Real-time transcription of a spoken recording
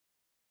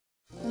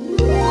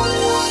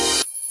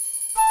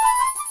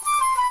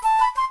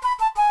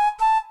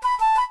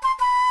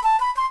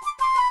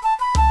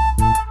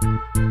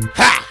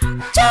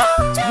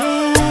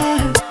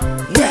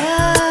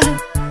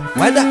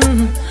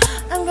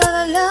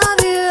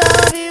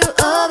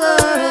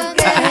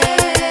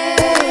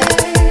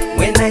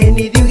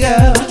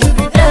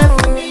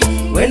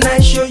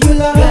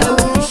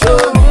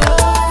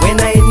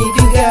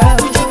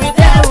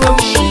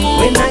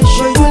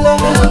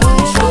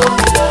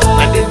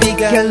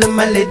girl,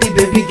 my lady,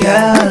 baby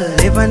girl.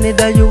 If I need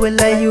that, you will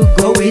let you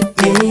go with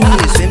me.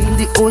 Swim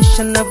the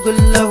ocean of good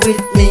love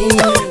with me.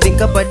 Think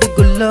about the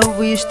good love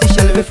we used to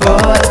share before.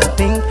 I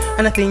think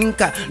and I think,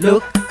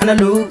 look and I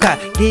look,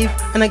 give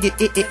and I give.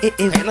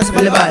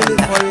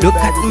 Look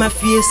at my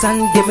face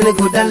and give me the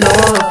good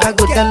love. I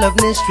good love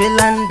in Sri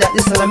Lanka,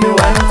 this is all me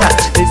want.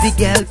 Baby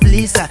girl,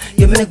 please,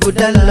 give me the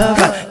good love.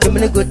 Give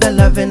me the good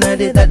love and I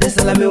did that, this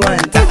is all me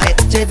want.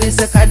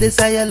 This a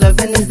desire,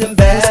 loving is the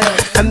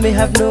best. And me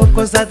have no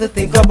concern to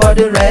think about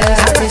the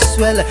rest. I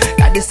swell,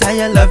 that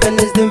desire, loving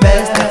is the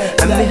best.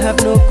 And me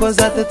have no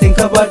concern to think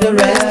about the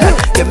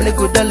rest. Give me the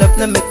good love,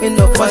 now make me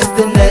know what's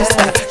the next.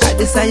 That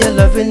desire,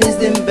 loving is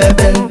the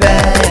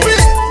best.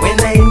 When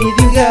I need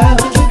you, girl,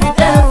 you be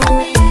there for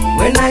me.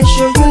 When I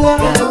show you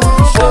love,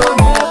 show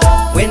me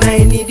love. When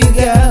I need you,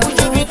 girl,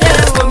 you be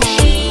there for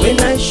me. When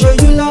I show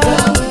you love,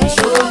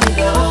 show me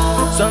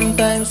love.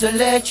 Sometimes I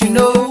let you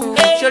know.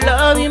 Your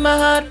love in my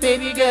heart,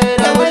 baby girl,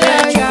 I will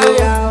let you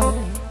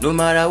go. No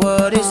matter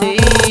what it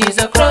says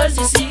across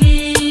the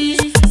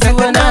seas, you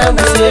and I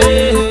will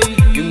say.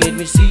 You made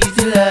me see